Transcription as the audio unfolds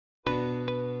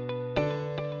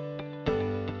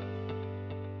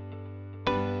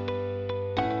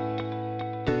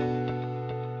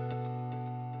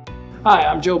Hi,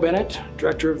 I'm Joe Bennett,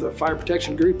 Director of the Fire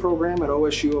Protection Degree Program at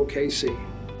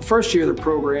OSU-OKC. The first year of the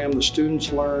program, the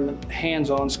students learn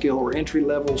hands-on skill or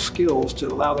entry-level skills to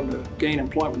allow them to gain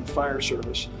employment in the fire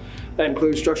service. That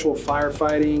includes structural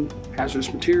firefighting,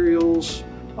 hazardous materials,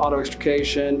 auto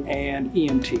extrication, and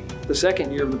EMT. The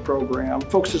second year of the program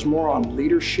focuses more on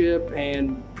leadership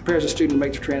and prepares a student to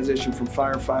make the transition from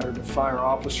firefighter to fire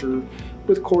officer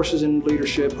with courses in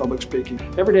leadership, public speaking.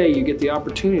 Every day you get the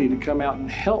opportunity to come out and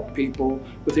help people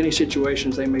with any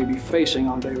situations they may be facing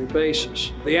on a daily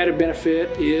basis. The added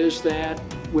benefit is that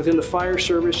within the fire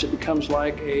service it becomes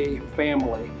like a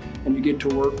family, and you get to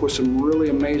work with some really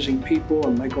amazing people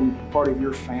and make them part of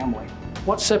your family.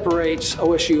 What separates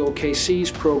OSU-OKC's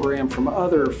program from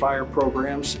other fire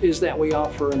programs is that we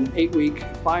offer an 8-week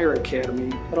fire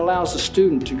academy that allows the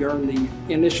student to earn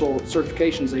the initial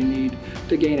certifications they need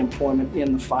to gain employment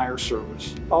in the fire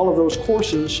service. All of those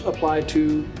courses apply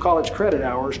to college credit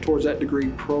hours towards that degree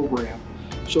program.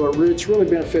 So it's really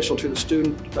beneficial to the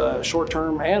student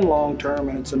short-term and long-term,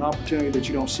 and it's an opportunity that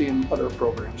you don't see in other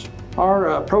programs.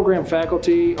 Our program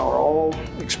faculty are all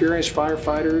experienced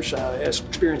firefighters,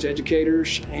 experienced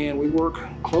educators, and we work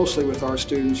closely with our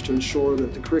students to ensure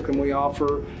that the curriculum we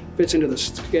offer fits into the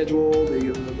schedule,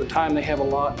 the time they have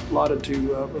allotted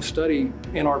to study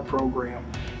in our program.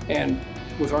 And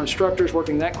with our instructors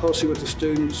working that closely with the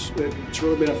students, it's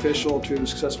really beneficial to the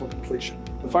successful completion.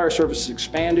 The fire service has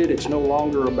expanded. It's no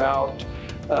longer about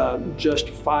just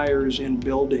fires in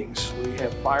buildings. We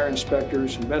have fire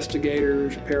inspectors,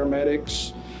 investigators,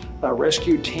 paramedics,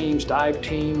 rescue teams, dive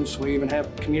teams. We even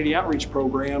have community outreach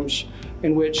programs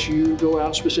in which you go out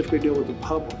and specifically deal with the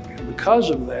public. And because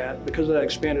of that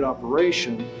expanded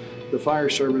operation, the fire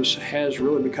service has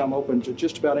really become open to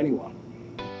just about anyone.